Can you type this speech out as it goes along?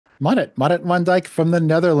Marit van Dijk from the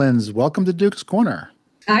Netherlands. Welcome to Duke's Corner.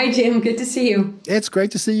 Hi, Jim. Good to see you. It's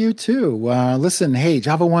great to see you too. Listen, hey,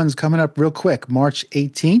 JavaOne's coming up real quick, March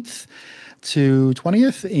 18th to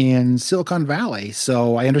 20th in Silicon Valley.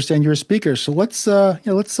 So I understand you're a speaker. So let's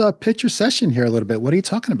pitch your session here a little bit. What are you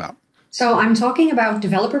talking about? So I'm talking about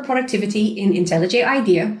developer productivity in IntelliJ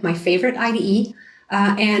IDEA, my favorite IDE.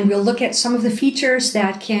 And we'll look at some of the features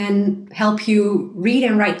that can help you read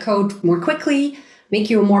and write code more quickly, make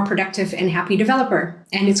you a more productive and happy developer.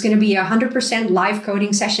 And it's going to be a 100% live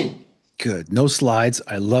coding session. Good. No slides.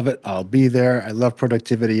 I love it. I'll be there. I love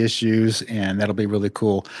productivity issues, and that'll be really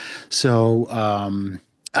cool. So,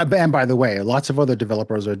 and by the way, lots of other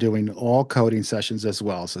developers are doing all coding sessions as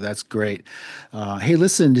well. So that's great. Hey,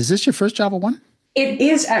 listen, is this your first Java one? It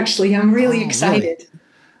is actually. I'm really excited. Really?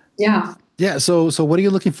 Yeah. Yeah. So what are you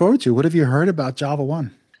looking forward to? What have you heard about Java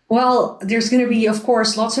one? Well, there's going to be, of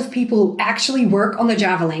course, lots of people who actually work on the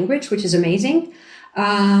Java language, which is amazing.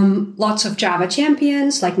 Lots of Java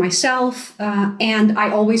champions like myself. And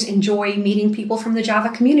I always enjoy meeting people from the Java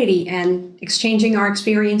community and exchanging our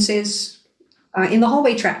experiences in the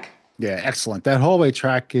hallway track. Yeah, excellent. That hallway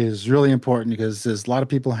track is really important because there's a lot of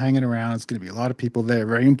people hanging around. It's going to be a lot of people there,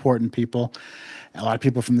 very important people, and a lot of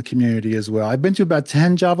people from the community as well. I've been to about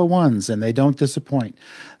 10 Java ones and they don't disappoint.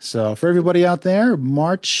 So for everybody out there,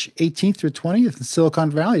 March 18th through 20th in Silicon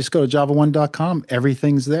Valley, just go to javaone.com.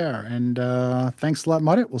 Everything's there. And thanks a lot,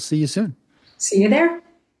 Marit. We'll see you soon. See you there.